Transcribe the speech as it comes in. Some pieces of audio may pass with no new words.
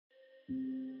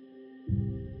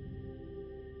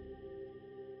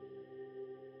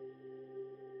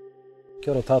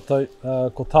Kia ora tātou,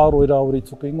 ko Taroi Rawiri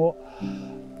tuku ingoa.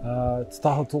 Te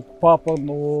taha tōku pāpā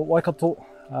no Waikato.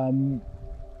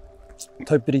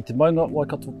 Taupiri te maunga,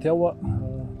 Waikato te awa.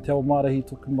 Te awa mārahi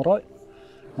tuku marae.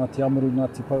 Ngā te amaru, ngā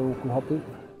te pau o ku hapu.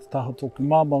 Te taha tōku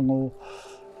māmanga o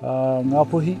ngā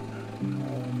puhi.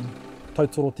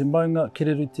 Tautoro te maunga,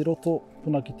 kereru te roto,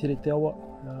 puna ki tere te awa.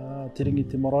 Te ringi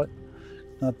te marae.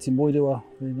 Ngā te moerewa,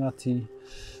 ngā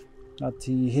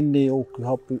te hene o ku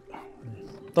hapu.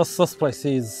 This place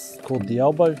is called the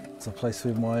Elbow. It's a place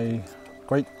where my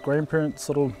great-grandparents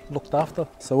sort of looked after.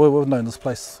 So we've known this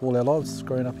place all our lives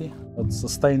growing up here. It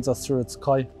sustains us through its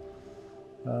kai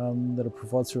that it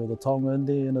provides through all the taonga in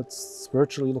there, and it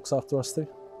spiritually looks after us too.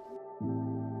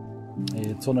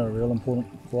 Yeah, tuna are real important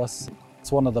for us.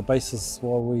 It's one of the bases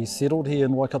why we settled here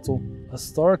in Waikato.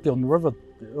 Historically on the river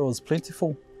it was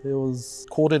plentiful. There was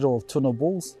kōrero of tuna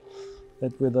balls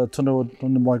where the tuna would,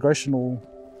 on the migration, all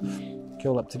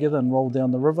curl up together and roll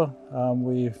down the river.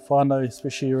 We whānau,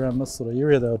 especially around this sort of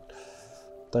area,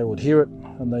 they would hear it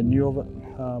and they knew of it,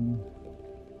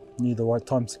 knew the right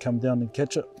times to come down and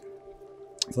catch it.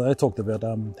 So they talked about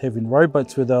having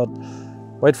rowboats where they'd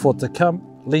wait for it to come,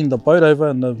 lean the boat over,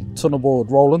 and the tuna ball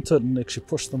would roll into it and actually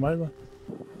push them over.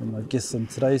 And I guess in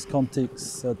today's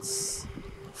context, it's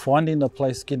finding a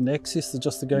place, getting access to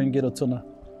just to go and get a tuna.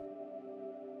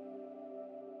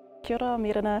 Kia ora,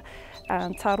 Erina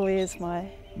and Taroi is my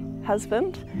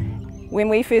husband. When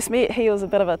we first met, he was a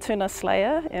bit of a tuna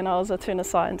slayer and I was a tuna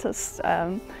scientist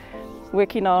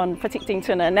working on protecting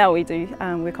tuna, and now we do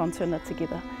work on tuna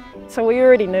together. So we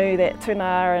already knew that tuna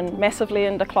are massively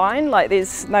in decline, like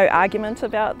there's no argument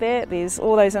about that. There's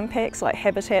all those impacts like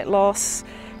habitat loss,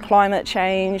 climate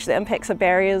change, the impacts of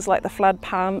barriers like the flood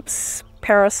pumps,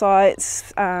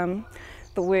 parasites, the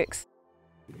works.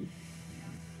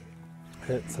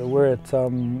 So we're at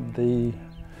the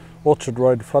Orchard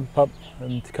Road flood pump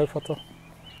in Te Kaupata.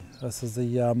 This is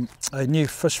a new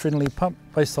fish-friendly pump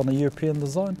based on a European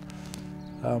design.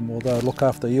 Although I look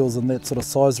after eels in that sort of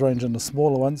size range and the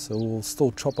smaller ones, so we'll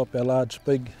still chop up our large,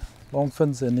 big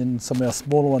longfins, and then some of our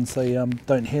smaller ones, they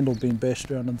don't handle being bashed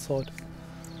around inside.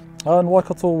 In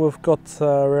Waikato we've got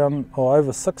around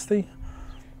over 60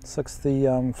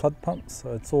 flood pumps,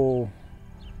 so it's all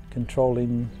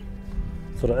controlling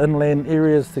sort of inland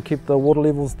areas to keep the water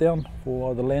levels down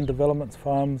for either land developments,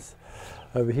 farms.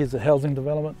 Over here's a housing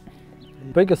development.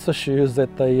 The biggest issue is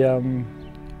that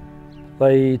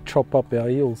they chop up our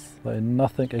eels.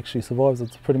 Nothing actually survives.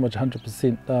 It's pretty much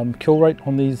 100% kill rate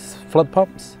on these flood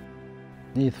pumps.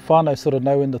 The whānau sort of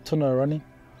know when the tuna are running,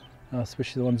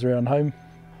 especially the ones around home.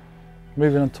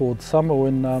 Moving in towards summer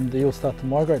when the eels start to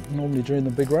migrate, normally during the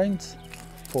big rains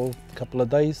for a couple of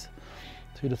days.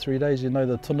 2 to 3 days, you know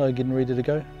the tuna are getting ready to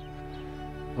go.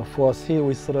 For us here,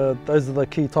 those are the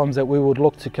key times that we would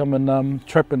look to come and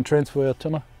trap and transfer our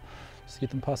tuna, just to get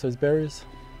them past those barriers.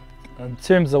 In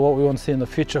terms of what we want to see in the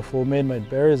future for man-made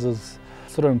barriers is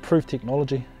sort of improved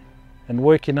technology and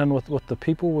working in with the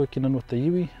people, working in with the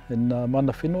iwi and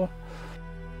mana whenua.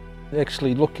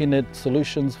 Actually looking at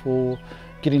solutions for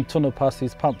getting tuna past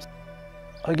these pumps.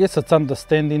 I guess it's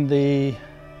understanding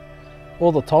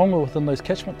all the taonga within those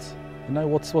catchments. You know,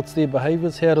 what's their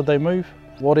behaviours, how do they move?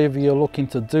 Whatever you're looking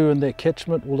to do in that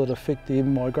catchment, will it affect their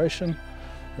migration,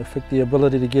 affect the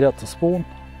ability to get out to spawn,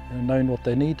 and knowing what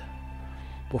they need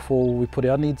before we put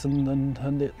our needs in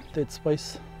that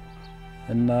space.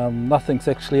 And nothing's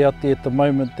actually out there at the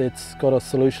moment that's got a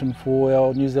solution for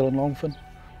our New Zealand longfin.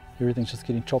 Everything's just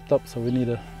getting chopped up, so we need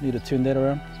to turn that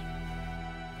around.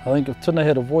 I think if tuna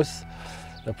had a voice,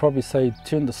 they'd probably say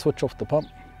turn the switch off the pump.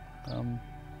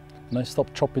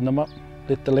 Stop chopping them up,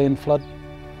 let the land flood,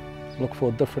 look for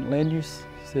a different land use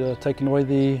instead of taking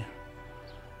away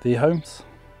their homes.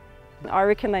 I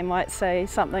reckon they might say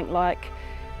something like,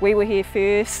 we were here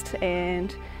first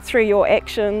and through your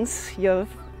actions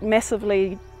you've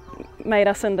massively made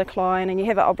us in decline, and you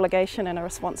have an obligation and a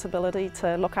responsibility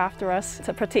to look after us,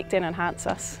 to protect and enhance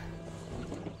us.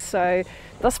 So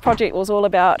this project was all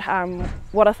about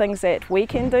what are things that we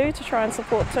can do to try and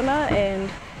support tuna, and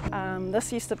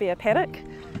this used to be a paddock.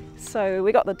 So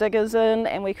we got the diggers in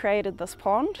and we created this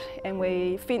pond and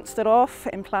we fenced it off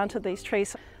and planted these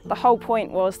trees. The whole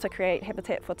point was to create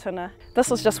habitat for tuna. This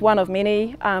was just one of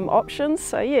many options.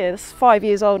 So yeah, it's 5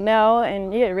 years old now,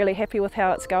 and yeah, really happy with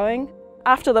how it's going.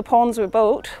 After the ponds were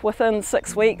built, within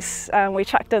 6 weeks we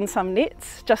chucked in some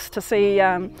nets just to see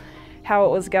how it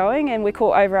was going, and we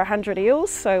caught over 100 eels,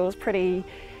 so I was pretty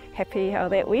happy how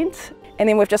that went. And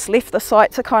then we've just left the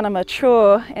site to kind of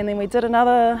mature, and then we did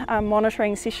another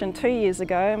monitoring session 2 years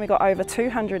ago, and we got over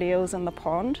 200 eels in the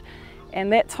pond.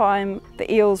 And that time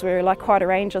the eels were like quite a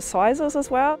range of sizes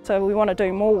as well. So we want to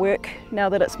do more work now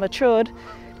that it's matured.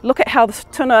 Look at how the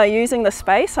tuna are using the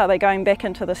space. Are they going back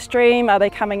into the stream? Are they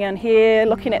coming in here?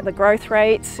 Looking at the growth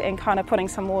rates and kind of putting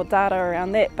some more data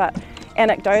around that. But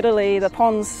anecdotally, the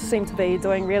ponds seem to be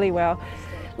doing really well.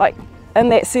 Like in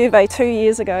that survey 2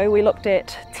 years ago, we looked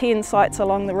at 10 sites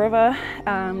along the river,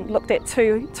 looked at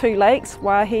two lakes,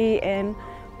 Waihi and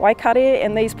Waikato,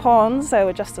 and these ponds, they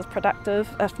were just as productive,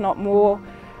 if not more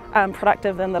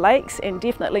productive than the lakes, and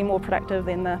definitely more productive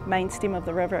than the main stem of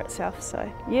the river itself. So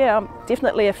yeah, I'm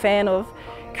definitely a fan of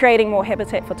creating more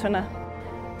habitat for tuna.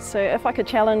 So if I could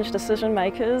challenge decision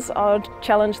makers, I'd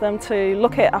challenge them to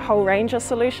look at a whole range of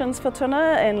solutions for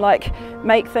tuna and like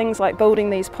make things like building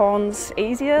these ponds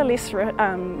easier, less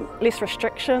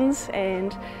restrictions,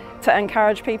 and to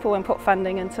encourage people and put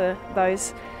funding into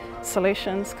those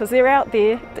solutions, because they're out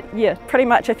there. Yeah, pretty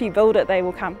much if you build it, they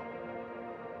will come.